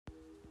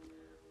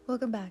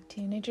Welcome back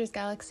to Nature's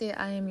Galaxy.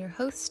 I am your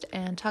host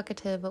and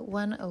talkative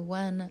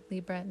 101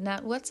 Libra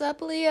Nat. What's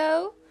up,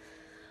 Leo?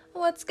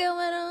 What's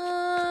going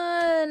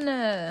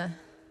on?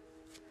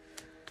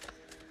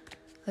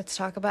 Let's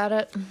talk about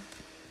it.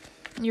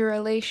 Your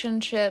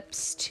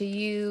relationships to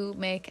you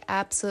make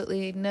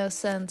absolutely no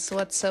sense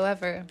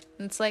whatsoever.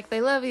 It's like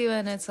they love you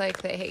and it's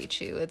like they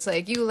hate you. It's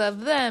like you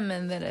love them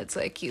and then it's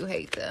like you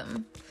hate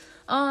them.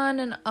 On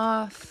and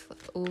off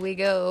we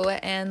go,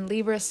 and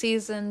Libra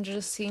season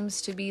just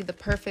seems to be the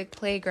perfect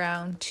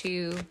playground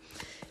to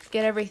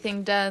get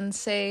everything done,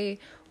 say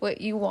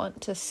what you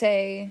want to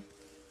say.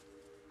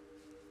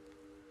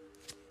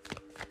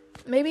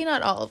 Maybe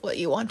not all of what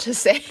you want to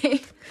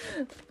say.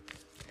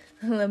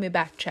 Let me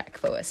backtrack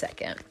for a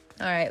second.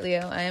 Alright,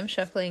 Leo, I am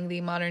shuffling the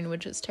Modern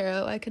Witches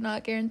Tarot. I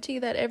cannot guarantee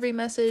that every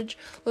message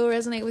will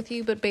resonate with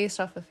you, but based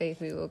off of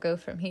faith, we will go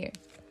from here.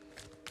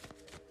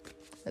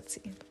 Let's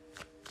see.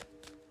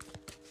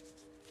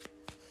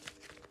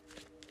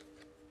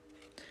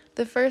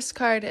 The first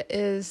card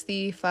is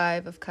the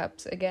Five of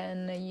Cups.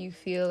 Again, you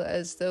feel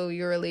as though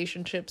your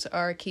relationships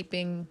are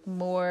keeping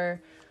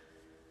more...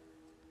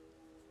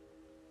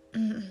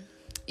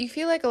 You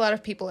feel like a lot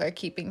of people are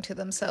keeping to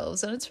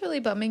themselves, and it's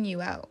really bumming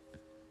you out.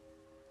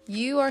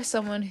 You are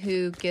someone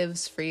who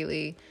gives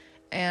freely,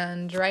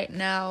 and right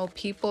now,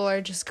 people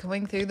are just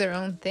going through their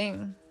own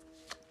thing.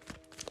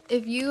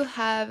 If you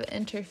have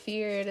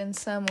interfered in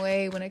some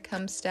way when it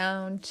comes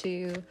down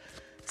to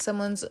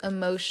someone's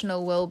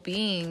emotional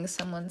well-being,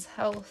 someone's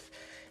health,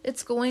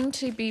 it's going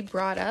to be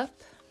brought up,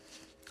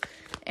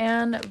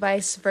 and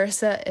vice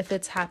versa if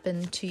it's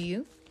happened to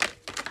you.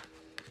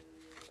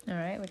 All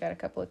right, we got a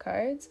couple of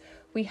cards.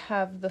 We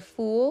have the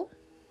Fool.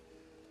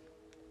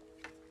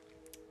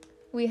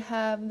 We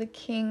have the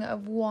King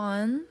of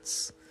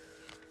Wands.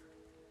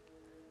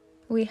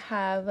 We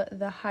have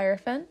the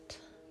Hierophant.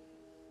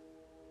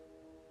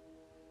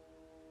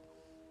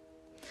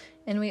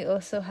 And we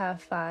also have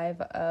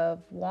Five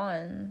of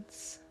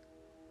Wands.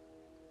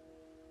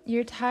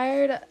 You're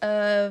tired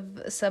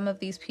of some of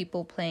these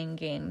people playing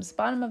games.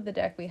 Bottom of the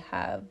deck, we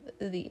have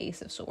the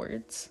Ace of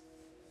Swords.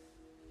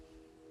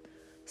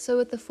 So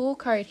with the Fool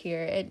card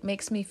here, it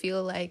makes me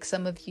feel like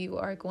some of you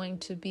are going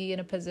to be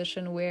in a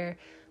position where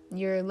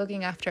you're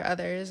looking after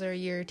others or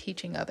you're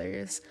teaching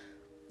others.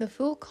 The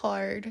Fool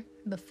card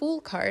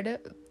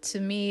to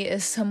me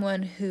is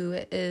someone who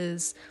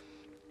is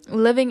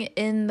living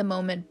in the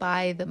moment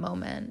by the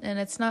moment, and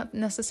it's not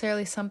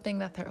necessarily something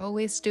that they're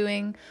always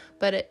doing,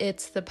 but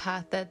it's the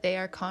path that they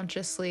are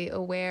consciously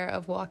aware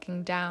of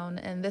walking down.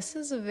 And this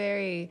is a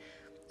very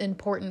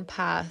important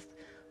path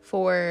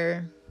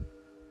for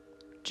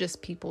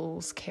just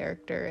people's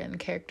character and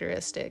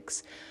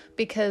characteristics,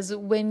 because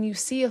when you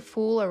see a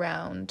fool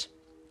around,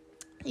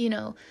 you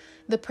know,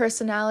 the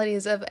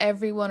personalities of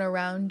everyone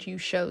around you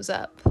shows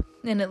up.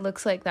 And it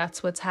looks like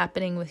that's what's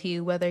happening with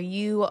you, whether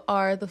you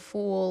are the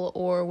fool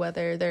or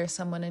whether there's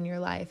someone in your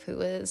life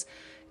who is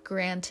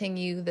granting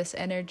you this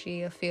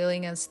energy of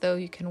feeling as though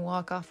you can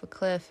walk off a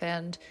cliff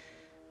and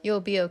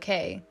you'll be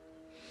okay.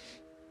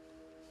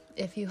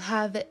 If you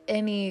have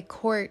any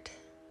court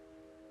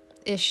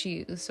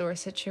issues or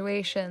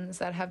situations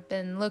that have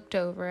been looked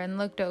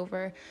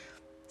over,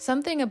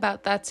 something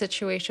about that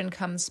situation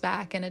comes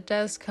back, and it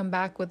does come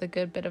back with a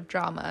good bit of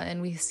drama,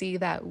 and we see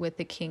that with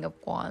the King of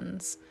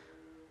Wands.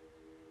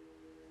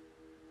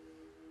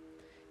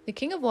 The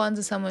King of Wands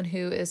is someone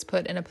who is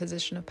put in a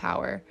position of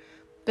power,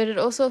 but it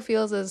also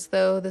feels as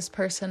though this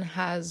person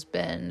has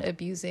been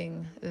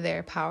abusing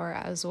their power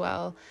as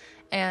well.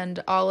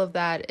 And all of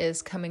that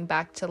is coming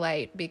back to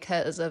light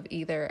because of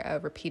either a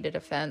repeated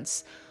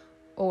offense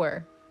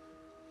or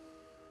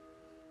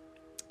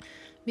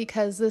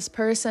because this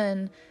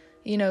person,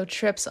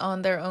 trips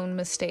on their own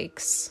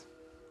mistakes.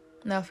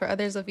 Now, for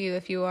others of you,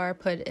 if you are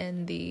put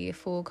in the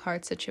Fool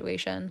card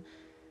situation,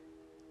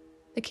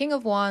 the King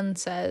of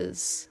Wands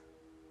says,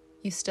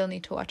 you still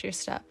need to watch your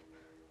step.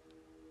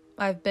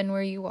 I've been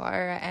where you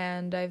are,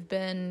 and I've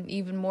been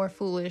even more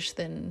foolish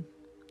than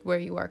where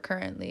you are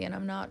currently, and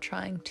I'm not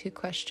trying to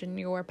question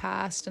your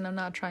past, and I'm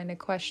not trying to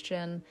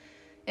question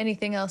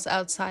anything else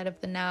outside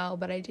of the now,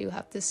 but I do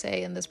have to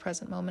say, in this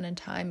present moment in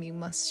time, you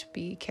must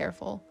be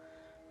careful.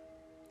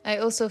 I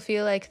also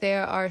feel like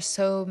there are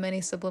so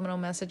many subliminal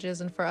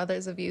messages, and for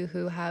others of you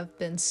who have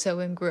been so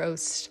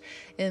engrossed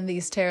in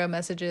these tarot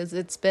messages,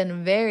 it's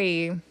been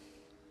very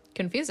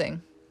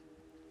confusing.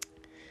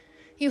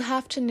 You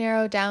have to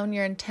narrow down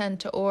your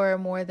intent, or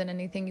more than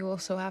anything, you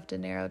also have to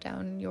narrow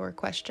down your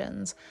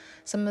questions.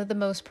 Some of the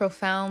most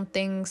profound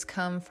things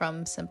come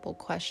from simple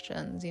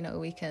questions.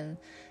 We can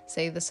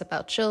say this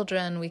about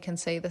children, we can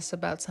say this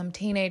about some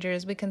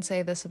teenagers, we can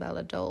say this about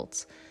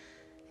adults,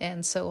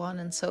 and so on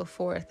and so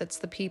forth. It's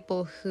the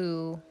people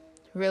who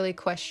really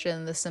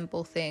question the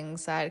simple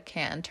things that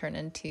can turn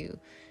into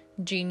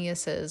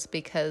geniuses,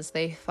 because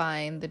they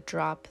find the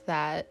drop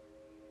that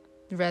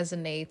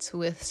resonates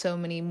with so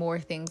many more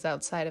things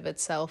outside of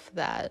itself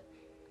that,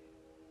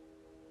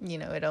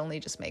 it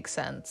only just makes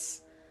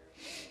sense.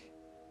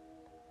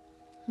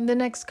 The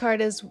next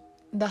card is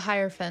the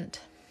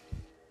Hierophant.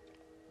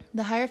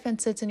 The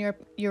Hierophant sits in your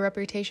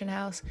reputation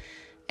house.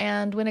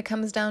 And when it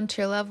comes down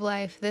to your love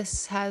life,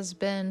 this has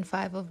been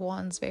Five of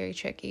Wands very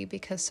tricky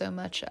because so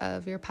much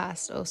of your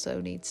past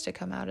also needs to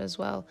come out as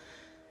well.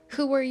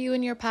 Who were you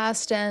in your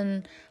past,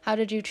 and how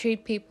did you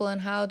treat people,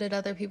 and how did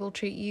other people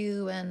treat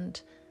you, and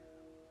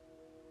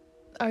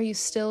are you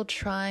still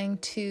trying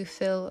to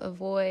fill a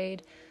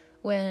void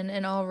when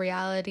in all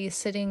reality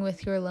sitting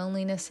with your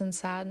loneliness and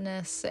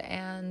sadness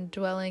and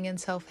dwelling in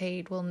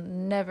self-hate will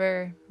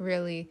never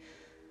really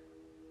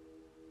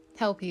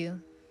help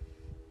you?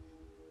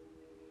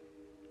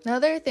 Now,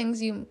 there are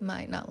things you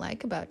might not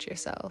like about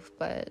yourself,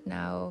 but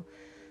now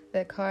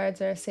the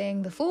cards are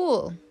saying the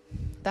Fool,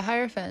 the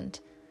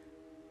Hierophant.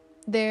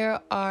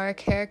 There are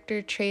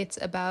character traits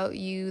about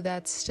you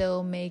that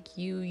still make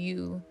you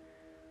you.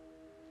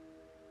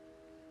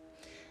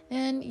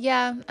 And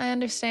yeah, I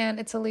understand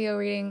it's a Leo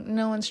reading.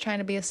 No one's trying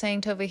to be a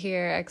saint over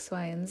here, X,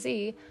 Y, and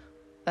Z.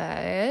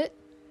 But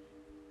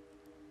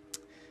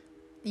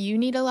you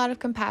need a lot of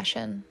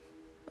compassion.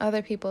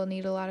 Other people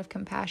need a lot of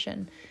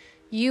compassion.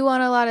 You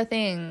want a lot of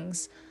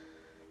things.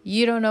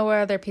 You don't know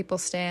where other people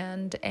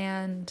stand.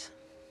 And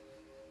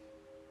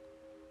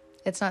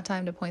it's not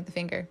time to point the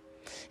finger.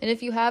 And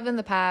if you have in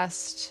the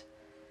past,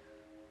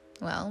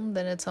 well,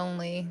 then it's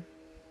only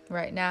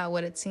right now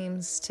what it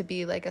seems to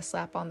be like a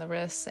slap on the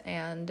wrist,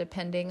 and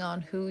depending on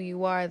who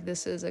you are,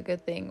 this is a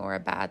good thing or a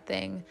bad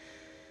thing.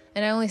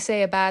 And I only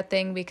say a bad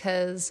thing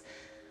because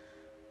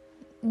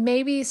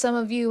maybe some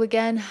of you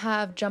again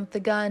have jumped the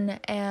gun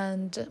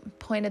and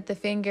pointed the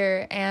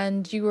finger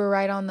and you were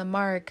right on the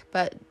mark,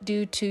 but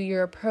due to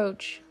your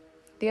approach,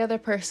 the other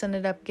person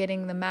ended up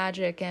getting the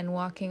magic and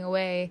walking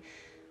away.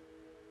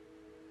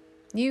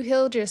 You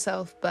healed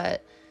yourself,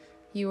 but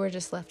you were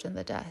just left in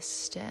the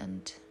dust,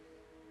 and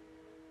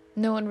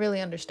no one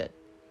really understood.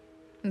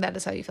 And that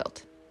is how you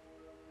felt.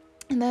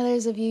 And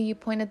others of you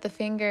pointed the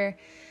finger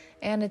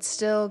and it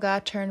still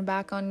got turned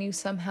back on you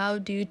somehow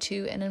due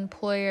to an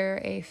employer,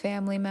 a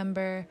family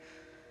member.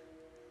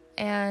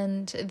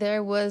 And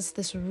there was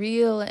this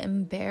real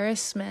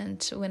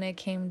embarrassment when it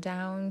came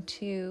down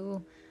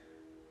to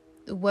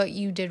what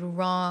you did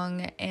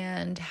wrong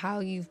and how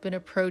you've been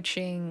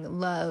approaching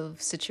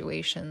love,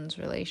 situations,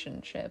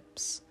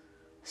 relationships,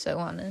 so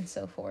on and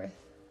so forth.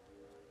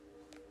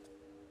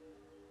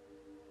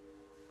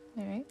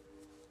 All right.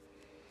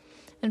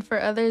 And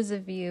for others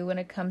of you, when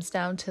it comes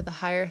down to the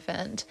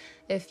Hierophant,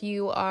 if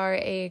you are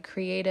a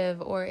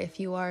creative or if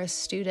you are a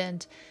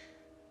student,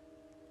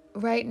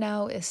 right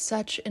now is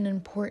such an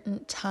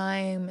important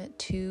time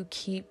to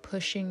keep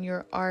pushing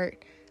your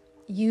art.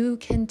 You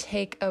can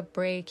take a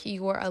break.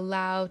 You are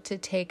allowed to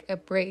take a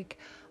break,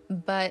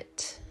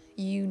 but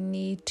you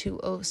need to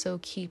also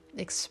keep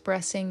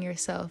expressing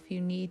yourself.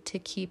 You need to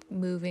keep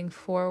moving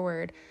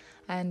forward.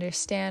 I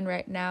understand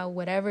right now,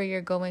 whatever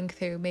you're going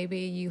through, maybe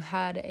you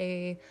had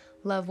a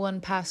loved one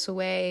pass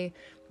away,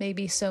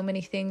 maybe so many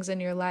things in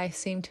your life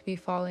seem to be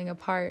falling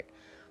apart,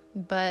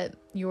 but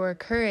your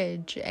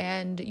courage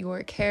and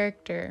your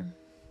character,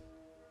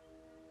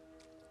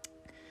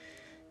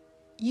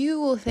 you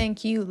will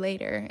thank you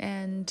later,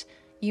 and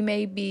you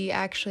may be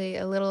actually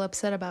a little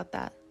upset about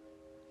that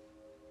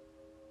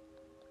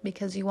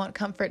because you want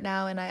comfort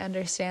now, and I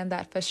understand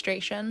that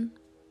frustration.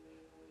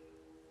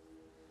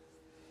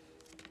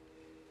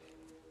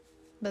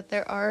 But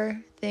there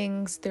are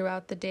things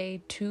throughout the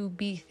day to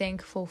be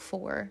thankful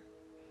for.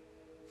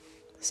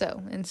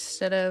 So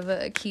instead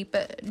of keep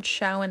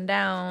chowing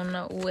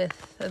down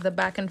with the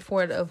back and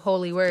forth of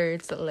holy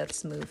words,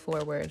 let's move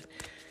forward.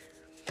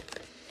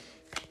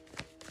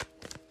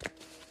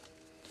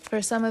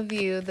 For some of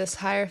you, this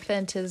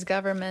Hierophant is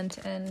government,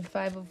 and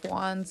Five of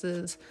Wands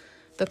is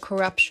the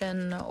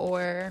corruption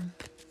or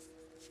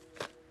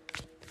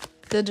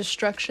the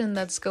destruction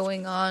that's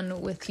going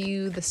on with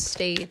you, the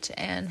state,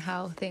 and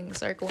how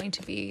things are going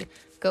to be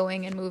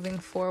going and moving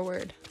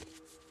forward.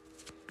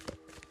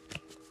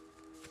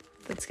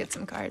 Let's get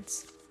some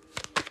cards.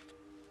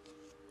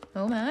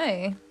 Oh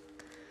my.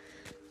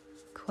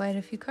 Quite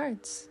a few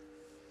cards.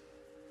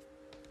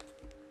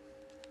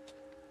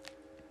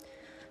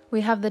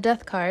 We have the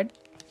Death card,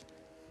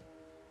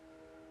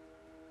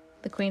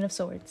 the Queen of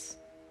Swords,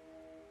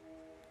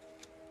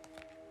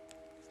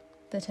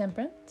 the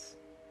Temperance,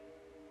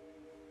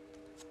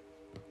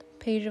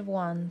 Page of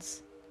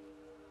Wands,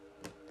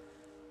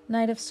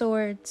 Knight of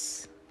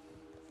Swords,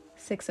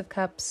 Six of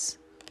Cups,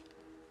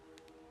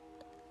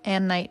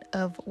 and Knight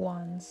of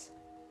Wands.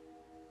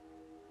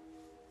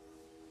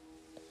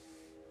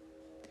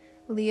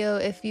 Leo,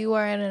 if you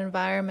are in an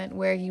environment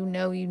where you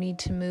know you need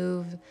to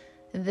move,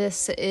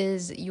 this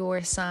is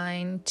your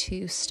sign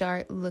to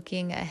start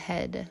looking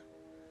ahead.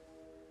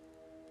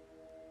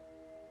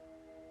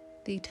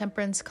 The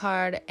Temperance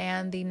card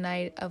and the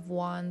Knight of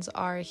Wands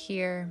are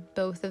here.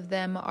 Both of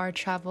them are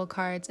travel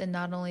cards, and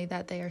not only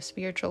that, they are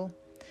spiritual.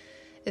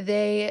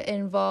 They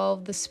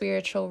involve the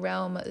spiritual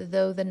realm,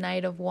 though the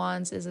Knight of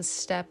Wands is a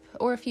step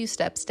or a few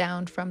steps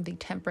down from the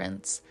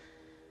Temperance.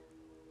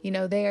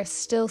 They are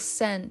still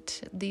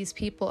sent. These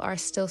people are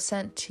still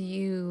sent to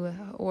you,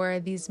 or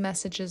these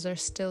messages are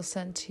still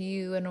sent to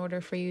you in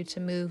order for you to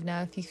move.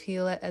 Now, if you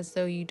feel it as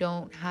though you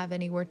don't have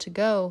anywhere to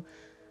go,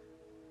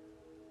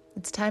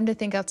 it's time to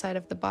think outside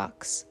of the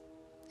box.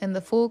 And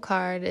the Fool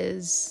card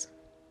is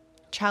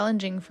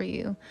challenging for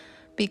you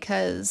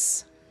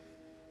because,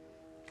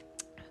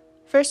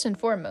 first and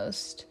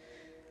foremost,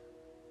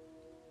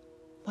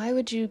 why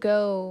would you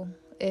go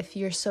if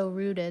you're so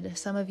rooted?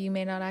 Some of you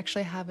may not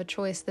actually have a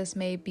choice. This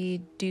may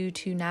be due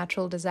to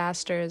natural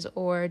disasters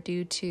or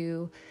due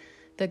to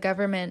the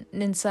government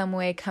in some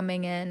way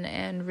coming in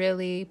and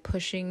really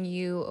pushing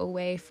you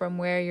away from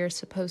where you're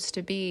supposed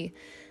to be.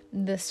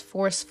 This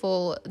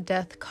forceful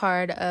death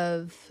card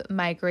of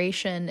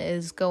migration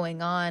is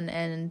going on,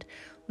 and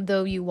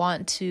though you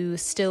want to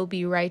still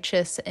be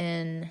righteous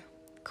in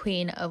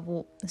Queen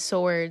of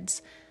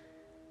Swords,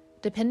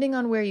 depending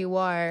on where you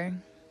are,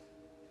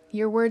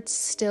 your words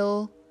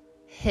still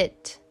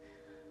hit.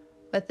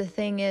 But the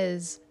thing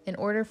is, in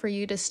order for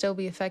you to still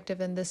be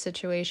effective in this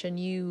situation,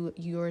 you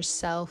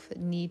yourself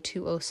need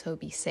to also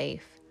be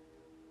safe.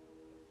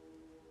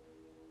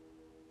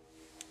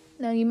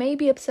 Now, you may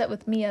be upset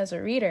with me as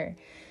a reader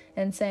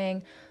and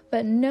saying,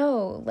 but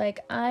no,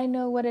 I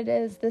know what it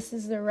is. This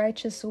is the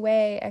righteous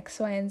way,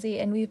 X, Y, and Z.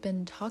 And we've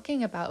been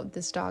talking about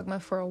this dogma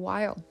for a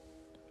while,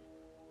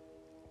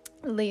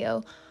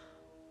 Leo.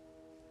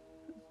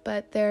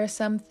 But there are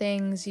some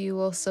things you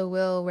also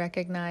will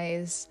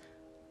recognize.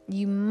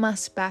 You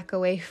must back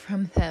away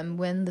from them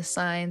when the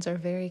signs are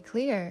very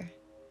clear.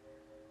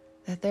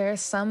 That there are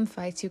some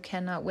fights you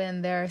cannot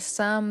win. There are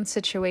some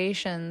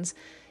situations,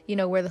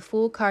 where the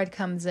Fool card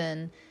comes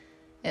in.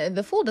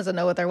 The Fool doesn't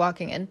know what they're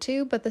walking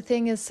into, but the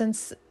thing is,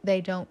 since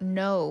they don't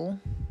know,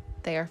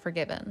 they are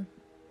forgiven.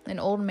 An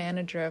old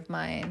manager of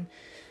mine,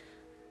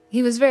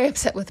 he was very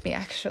upset with me,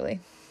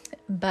 actually.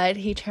 But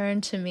he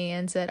turned to me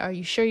and said, are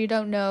you sure you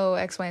don't know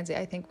X, Y, and Z?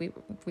 I think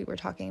we were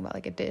talking about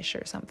a dish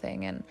or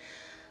something. And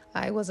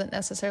I wasn't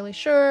necessarily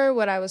sure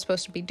what I was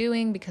supposed to be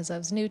doing because I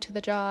was new to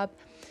the job.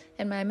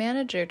 And my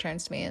manager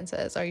turns to me and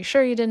says, are you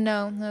sure you didn't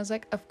know? And I was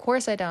like, of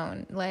course I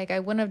don't. I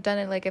wouldn't have done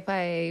it if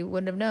I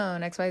wouldn't have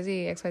known X, Y,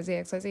 Z, X, Y, Z,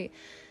 X, Y, Z.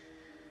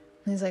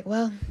 And he's like,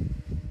 well,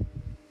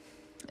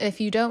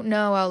 if you don't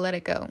know, I'll let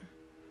it go.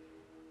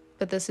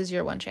 But this is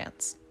your one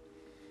chance.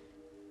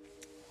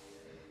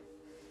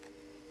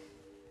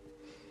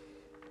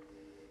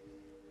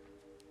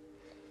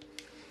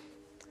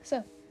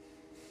 So,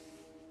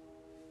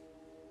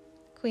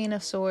 Queen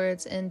of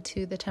Swords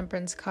into the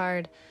Temperance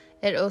card.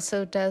 It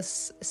also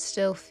does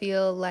still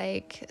feel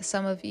like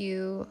some of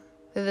you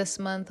this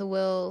month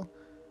will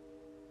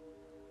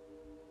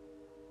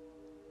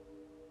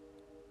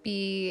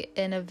be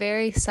in a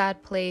very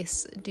sad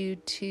place due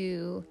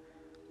to,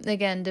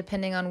 again,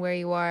 depending on where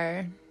you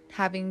are,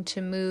 having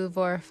to move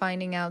or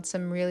finding out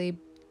some really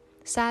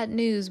sad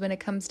news when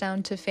it comes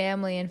down to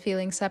family and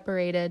feeling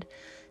separated,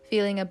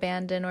 feeling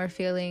abandoned, or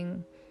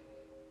feeling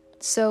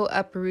so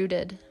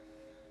uprooted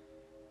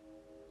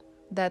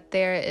that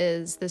there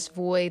is this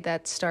void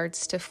that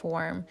starts to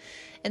form.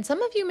 And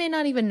some of you may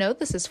not even know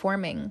this is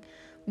forming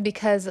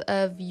because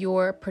of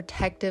your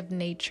protective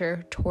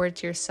nature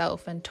towards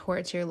yourself and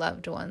towards your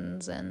loved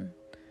ones, and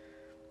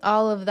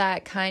all of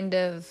that kind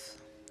of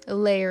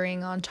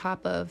layering on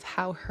top of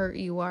how hurt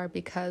you are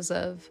because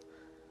of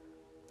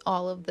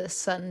all of this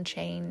sudden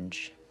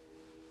change.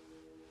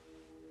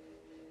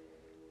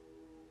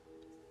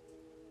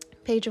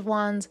 Page of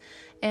Wands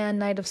and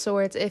Knight of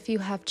Swords. If you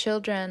have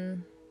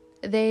children,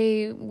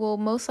 they will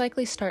most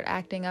likely start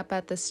acting up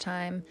at this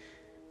time.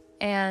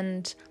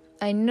 And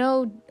I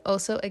know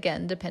also,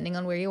 again, depending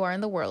on where you are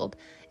in the world,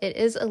 it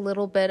is a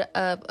little bit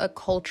of a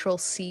cultural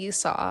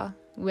seesaw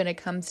when it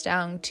comes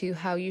down to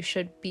how you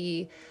should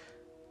be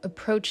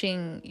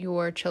approaching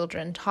your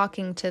children,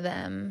 talking to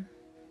them.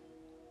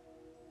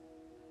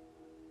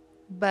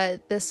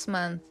 But this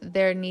month,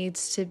 there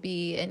needs to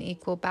be an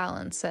equal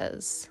balance,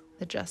 says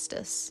the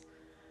Justice.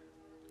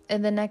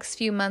 In the next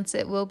few months,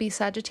 it will be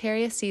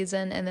Sagittarius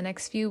season. In the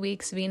next few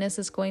weeks, Venus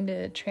is going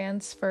to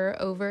transfer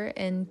over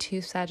into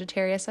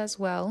Sagittarius as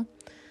well.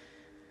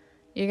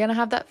 You're going to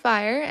have that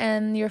fire,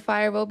 and your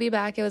fire will be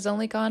back. It was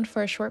only gone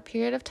for a short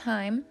period of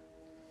time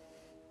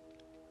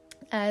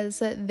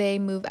as they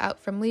move out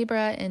from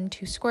Libra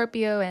into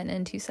Scorpio and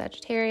into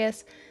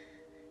Sagittarius.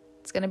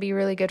 It's going to be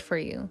really good for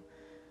you.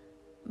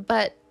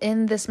 But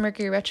in this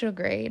Mercury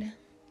retrograde,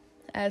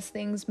 as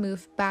things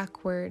move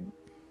backward,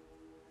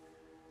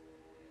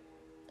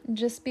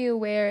 just be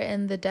aware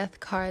in the Death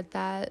card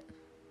that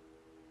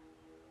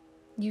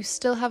you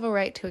still have a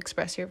right to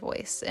express your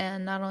voice.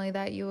 And not only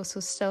that, you also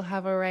still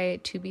have a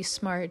right to be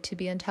smart, to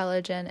be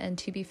intelligent, and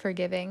to be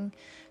forgiving,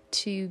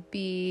 to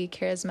be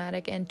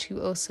charismatic, and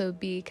to also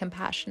be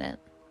compassionate.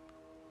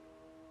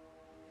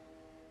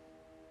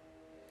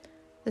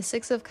 The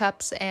Six of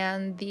Cups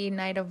and the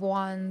Knight of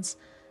Wands,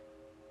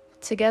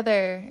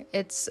 together,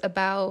 it's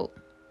about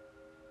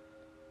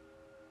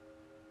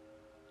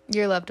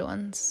your loved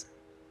ones.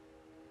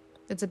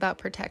 It's about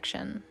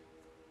protection.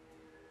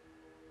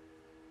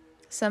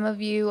 Some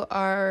of you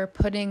are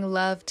putting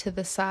love to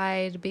the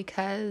side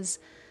because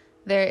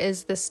there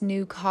is this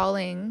new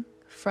calling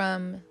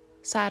from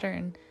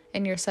Saturn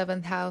in your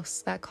 7th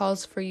house that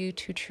calls for you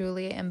to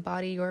truly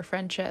embody your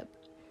friendship.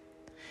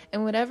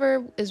 And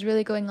whatever is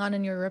really going on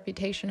in your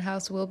reputation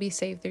house will be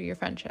saved through your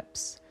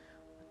friendships.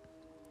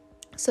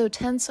 So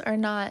tense or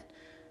not,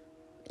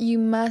 you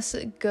must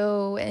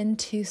go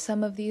into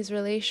some of these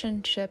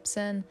relationships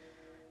and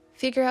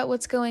figure out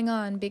what's going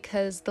on,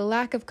 because the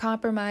lack of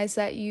compromise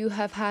that you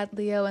have had,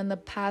 Leo, in the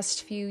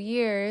past few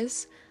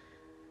years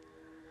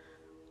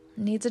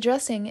needs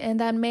addressing. And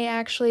that may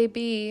actually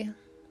be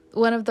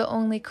one of the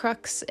only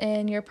crux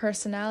in your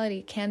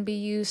personality. Can be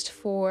used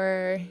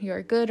for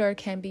your good or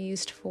can be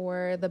used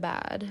for the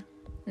bad.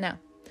 Now,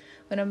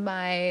 one of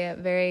my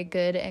very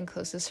good and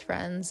closest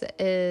friends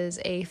is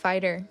a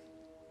fighter.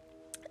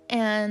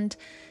 And,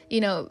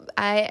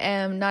 I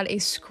am not a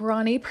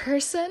scrawny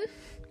person,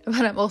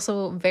 but I'm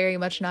also very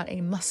much not a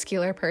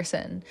muscular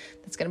person.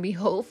 That's going to be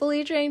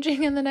hopefully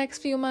changing in the next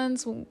few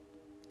months.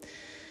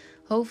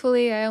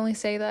 Hopefully. I only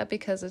say that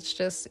because it's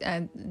just,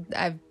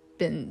 I've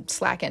been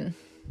slacking.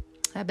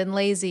 I've been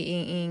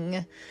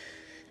lazying.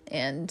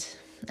 And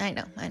I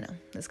know,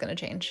 it's going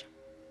to change.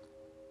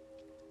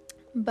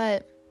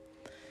 But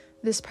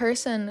this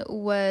person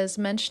was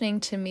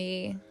mentioning to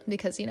me,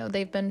 because,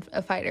 they've been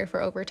a fighter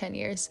for over 10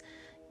 years.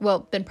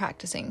 Well, been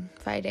practicing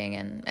fighting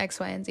and X,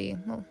 Y, and Z.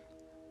 Well,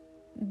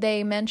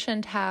 they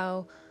mentioned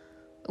how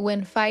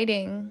when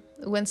fighting,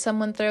 when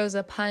someone throws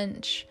a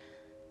punch,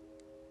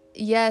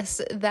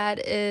 yes, that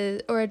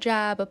is, or a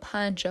jab, a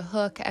punch, a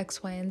hook,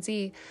 X, Y, and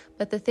Z.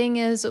 But the thing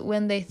is,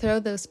 when they throw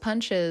those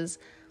punches,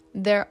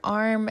 their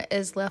arm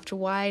is left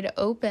wide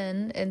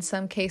open in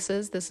some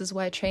cases. This is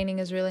why training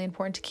is really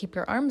important, to keep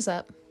your arms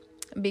up.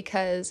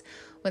 Because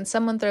when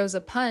someone throws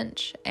a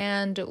punch,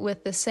 and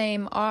with the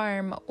same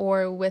arm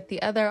or with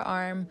the other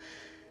arm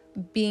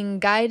being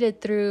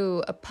guided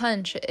through a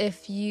punch,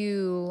 if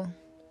you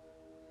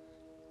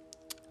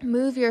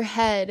move your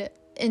head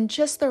in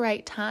just the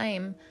right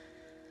time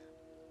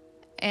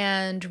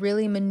and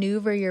really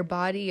maneuver your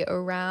body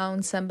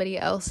around somebody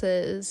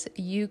else's,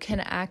 you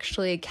can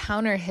actually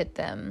counter hit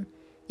them.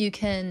 You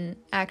can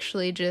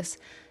actually just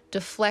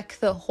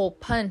deflect the whole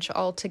punch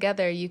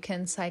altogether. You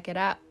can psych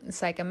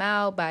them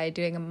out by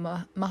doing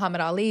a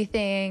Muhammad Ali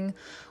thing,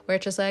 where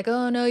it's just like,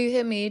 oh no, you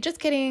hit me, just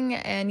kidding.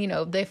 And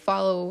they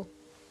follow,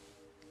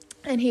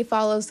 and he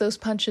follows those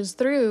punches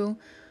through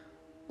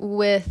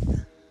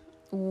with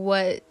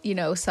what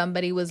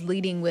somebody was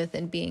leading with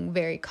and being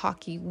very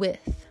cocky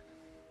with.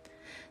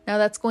 Now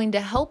that's going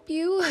to help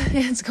you.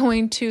 It's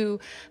going to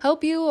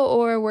help you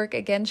or work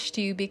against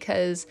you,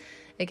 because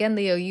again,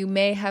 Leo, you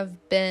may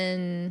have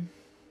been,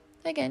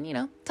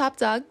 again, top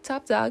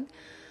dog,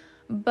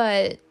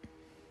 but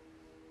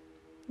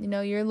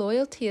your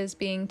loyalty is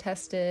being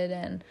tested,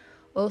 and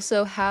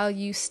also how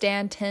you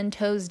stand 10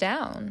 toes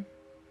down.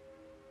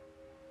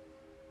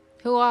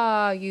 Who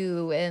are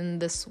you in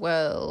this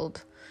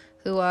world?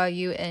 Who are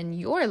you in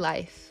your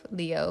life,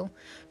 Leo?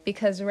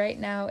 Because right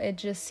now it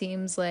just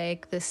seems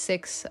like the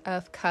 6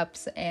 of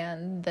Cups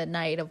and the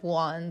Knight of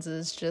Wands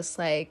is just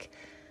like,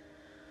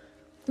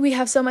 we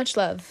have so much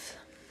love.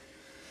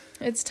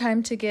 It's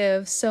time to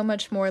give so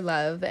much more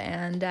love.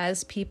 And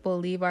as people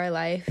leave our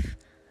life,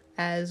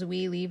 as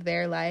we leave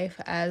their life,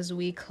 as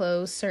we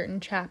close certain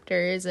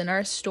chapters in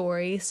our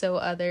story so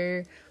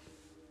other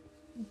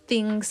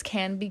things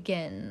can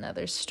begin,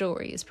 other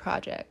stories,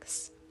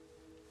 projects,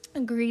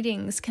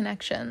 greetings,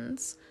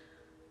 connections.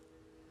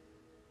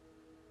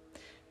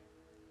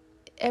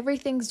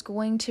 Everything's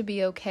going to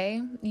be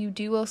okay. You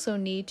do also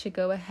need to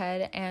go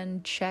ahead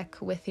and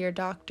check with your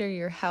doctor,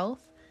 your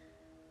health.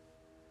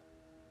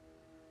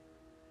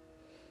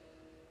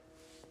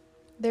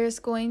 There's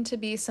going to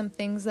be some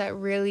things that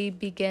really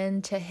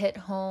begin to hit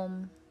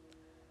home.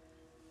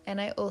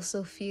 And I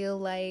also feel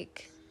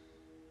like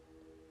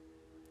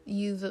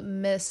you've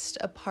missed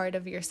a part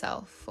of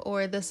yourself,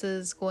 or this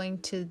is going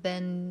to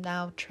then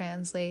now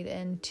translate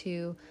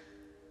into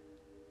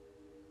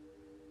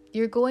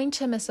you're going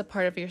to miss a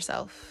part of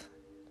yourself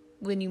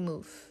when you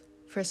move.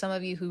 For some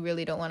of you who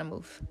really don't want to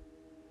move,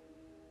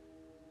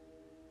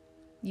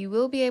 you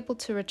will be able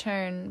to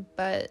return,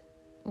 but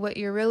what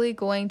you're really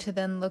going to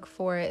then look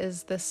for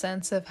is the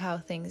sense of how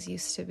things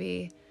used to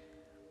be.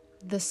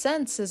 The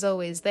sense is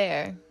always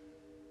there,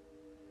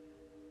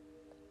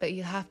 but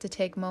you have to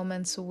take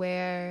moments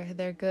where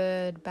they're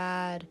good,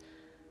 bad,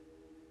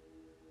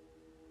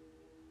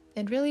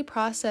 and really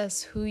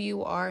process who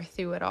you are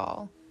through it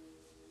all.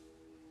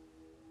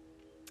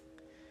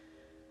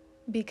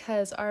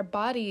 Because our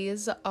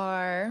bodies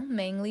are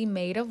mainly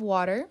made of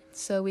water,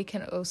 so we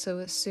can also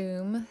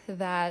assume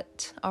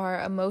that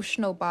our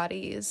emotional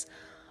bodies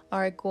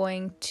are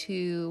going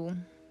to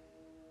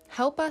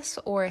help us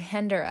or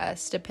hinder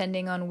us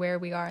depending on where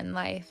we are in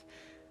life.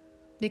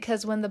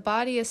 Because when the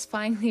body is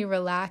finally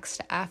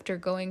relaxed after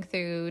going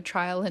through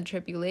trial and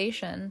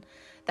tribulation,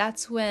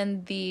 that's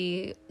when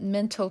the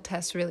mental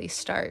tests really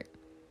start.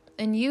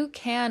 And you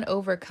can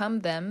overcome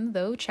them,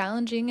 though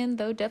challenging and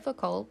though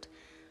difficult.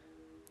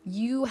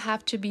 you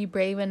have to be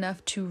brave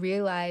enough to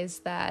realize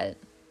that,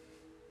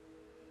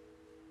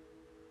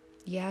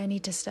 yeah, I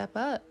need to step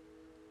up.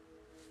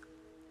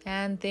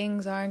 And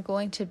things aren't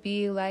going to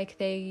be like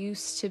they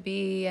used to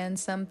be, and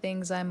some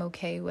things I'm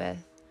okay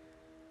with.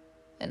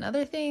 And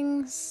other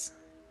things,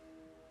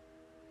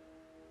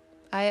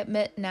 I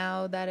admit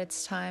now that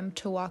it's time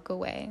to walk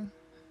away.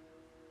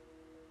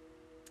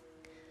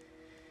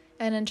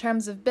 And in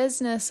terms of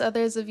business,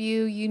 others of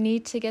you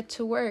need to get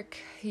to work.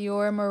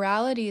 Your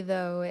morality,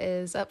 though,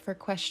 is up for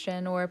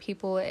question, or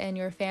people in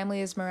your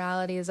family's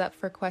morality is up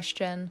for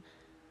question.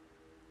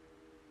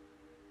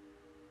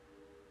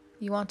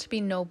 You want to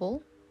be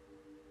noble,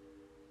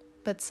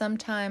 but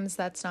sometimes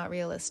that's not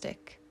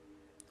realistic.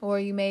 Or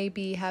you may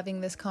be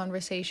having this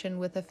conversation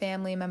with a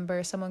family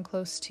member, someone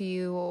close to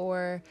you,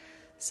 or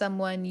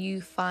someone you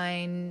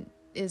find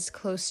is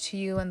close to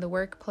you in the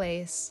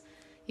workplace.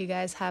 You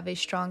guys have a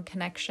strong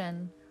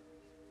connection.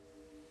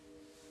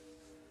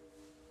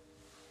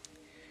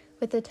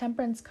 With the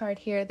Temperance card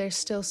here, there's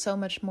still so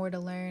much more to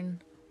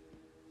learn.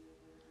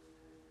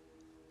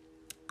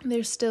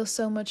 There's still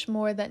so much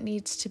more that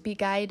needs to be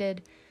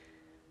guided.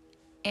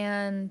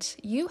 And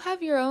you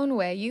have your own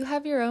way. You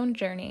have your own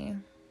journey.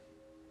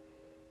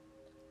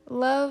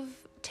 Love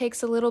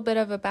takes a little bit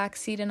of a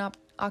backseat in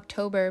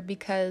October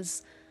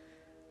because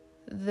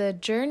the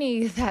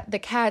journey that the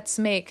cats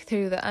make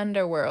through the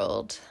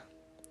underworld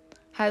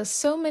has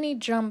so many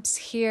jumps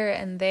here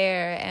and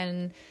there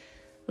and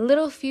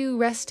little few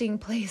resting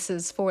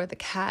places for the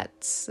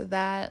cats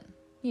that,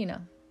 you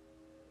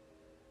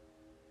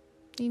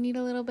need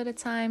a little bit of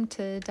time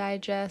to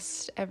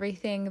digest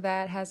everything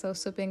that has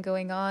also been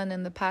going on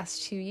in the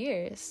past 2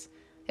 years,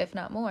 if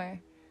not more.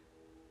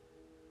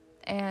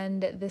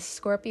 And this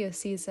Scorpio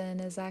season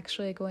is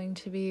actually going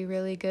to be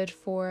really good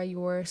for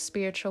your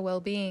spiritual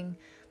well-being.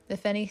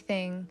 If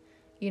anything,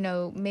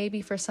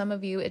 maybe for some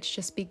of you, it's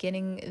just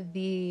beginning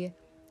the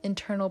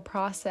internal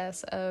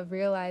process of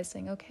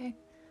realizing, okay,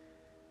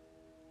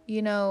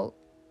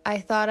 I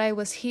thought I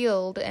was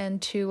healed,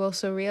 and to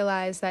also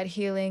realize that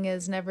healing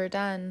is never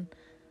done.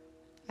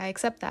 I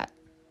accept that.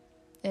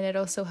 And it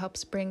also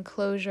helps bring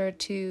closure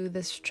to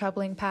this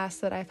troubling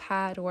past that I've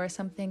had, or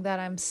something that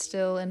I'm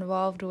still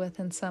involved with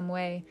in some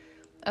way.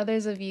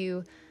 Others of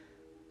you,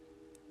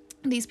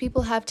 these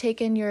people have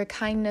taken your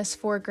kindness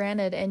for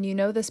granted, and you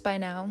know this by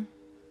now.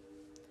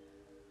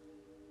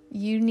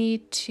 You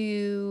need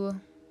to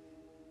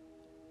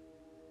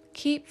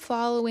keep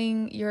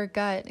following your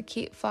gut,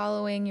 keep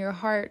following your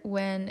heart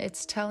when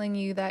it's telling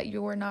you that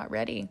you're not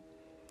ready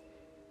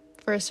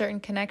for certain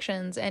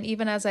connections. And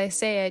even as I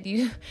say it,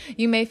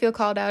 you may feel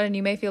called out, and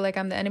you may feel like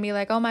I'm the enemy,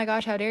 like, oh my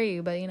gosh, how dare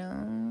you? But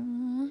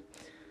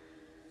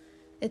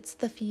it's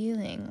the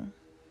feeling.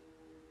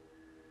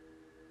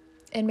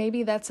 And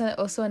maybe that's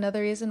also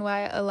another reason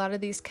why a lot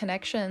of these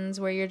connections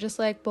where you're just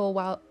like,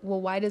 well,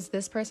 why does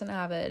this person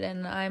have it?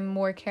 And I'm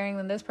more caring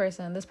than this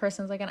person. This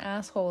person's like an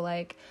asshole.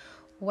 Like,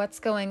 what's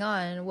going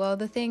on? Well,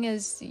 the thing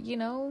is,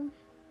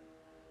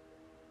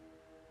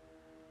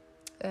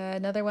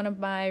 another one of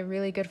my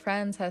really good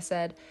friends has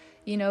said,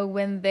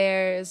 when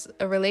there's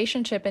a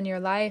relationship in your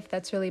life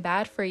that's really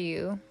bad for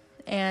you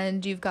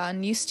and you've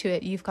gotten used to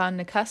it, you've gotten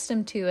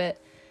accustomed to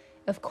it,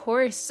 of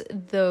course,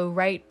 the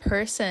right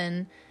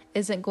person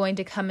isn't going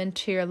to come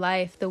into your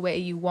life the way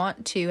you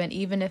want to. And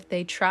even if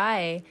they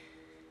try,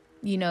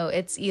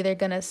 it's either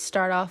going to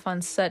start off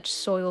on such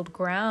soiled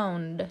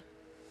ground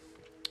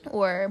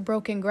or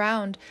broken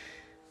ground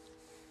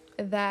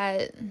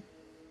that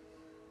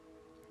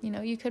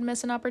you could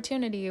miss an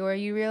opportunity, or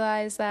you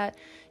realize that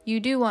you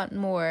do want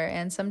more.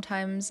 And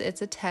sometimes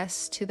it's a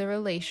test to the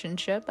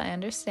relationship, I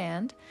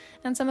understand.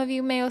 And some of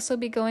you may also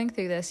be going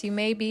through this. You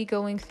may be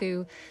going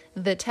through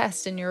the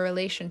test in your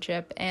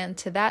relationship. And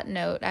to that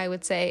note, I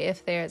would say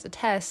if there's a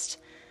test,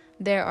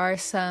 there are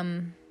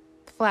some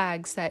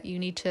flags that you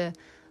need to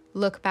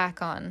look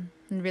back on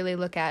and really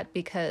look at,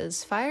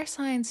 because fire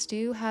signs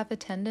do have a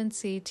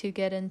tendency to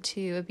get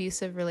into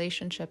abusive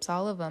relationships,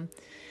 all of them.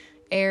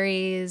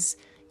 Aries,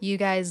 you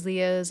guys,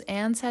 Leos,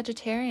 and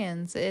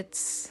Sagittarians,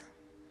 it's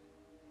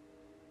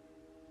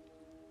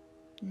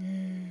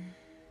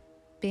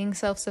being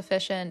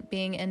self-sufficient,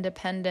 being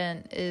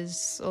independent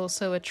is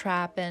also a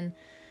trap, and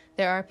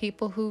there are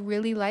people who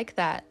really like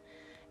that.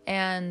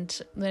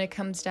 And when it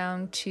comes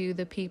down to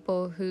the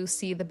people who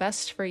see the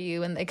best for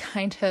you, and they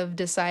kind of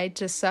decide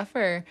to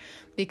suffer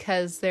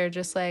because they're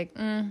just like,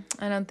 I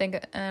don't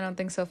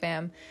think so,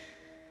 fam.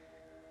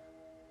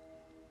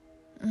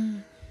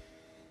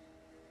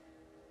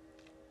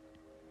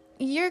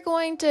 You're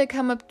going to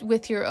come up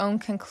with your own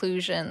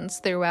conclusions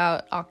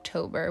throughout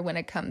October when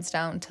it comes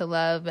down to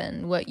love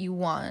and what you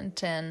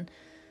want and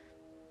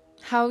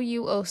how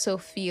you also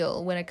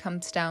feel when it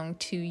comes down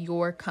to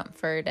your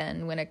comfort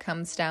and when it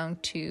comes down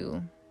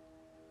to,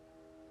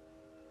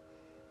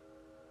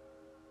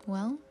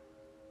 well,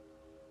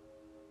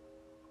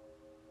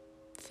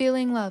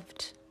 feeling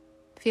loved,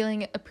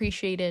 feeling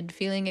appreciated,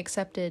 feeling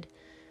accepted,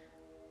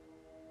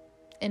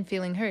 and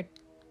feeling heard.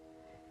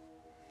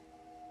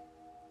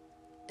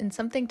 And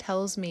something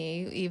tells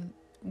me,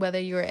 whether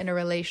you're in a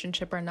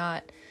relationship or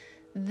not,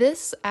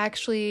 this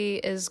actually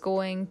is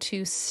going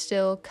to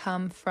still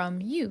come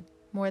from you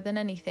more than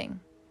anything.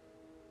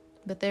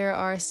 But there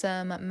are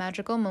some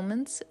magical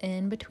moments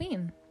in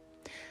between.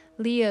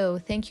 Leo,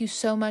 thank you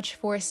so much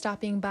for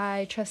stopping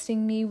by,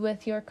 trusting me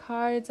with your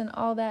cards and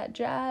all that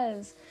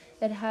jazz.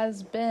 It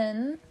has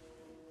been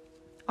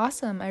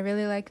awesome. I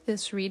really like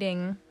this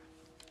reading.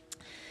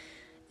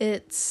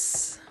 I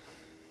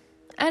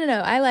don't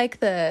know, I like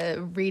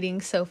the reading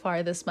so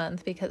far this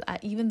month because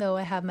even though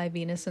I have my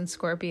Venus in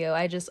Scorpio,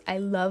 I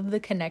love the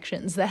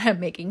connections that I'm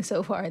making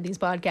so far in these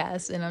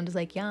podcasts. And I'm just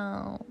like,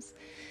 yes,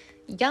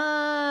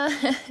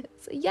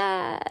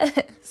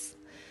 yes.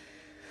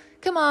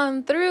 Come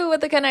on through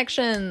with the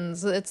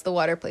connections. It's the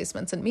water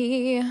placements in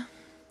me. All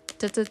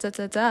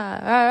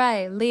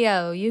right,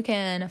 Leo, you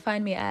can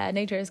find me at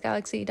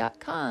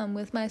naturesgalaxy.com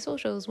with my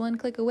socials one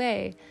click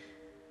away.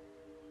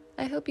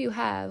 I hope you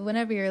have,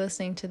 whenever you're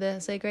listening to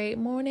this, a great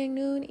morning,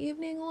 noon,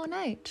 evening, or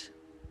night.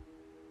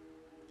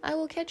 I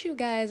will catch you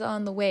guys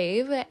on the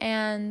wave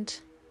and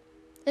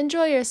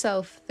enjoy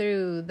yourself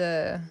through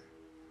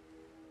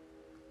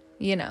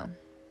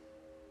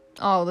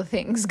all the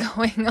things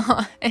going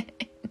on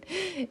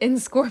in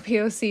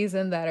Scorpio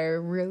season that are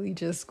really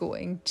just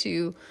going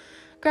to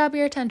grab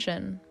your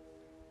attention.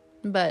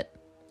 But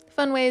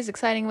fun ways,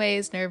 exciting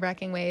ways,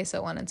 nerve-wracking ways,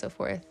 so on and so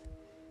forth.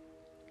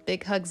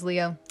 Big hugs,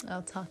 Leo.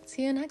 I'll talk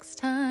to you next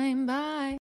time. Bye.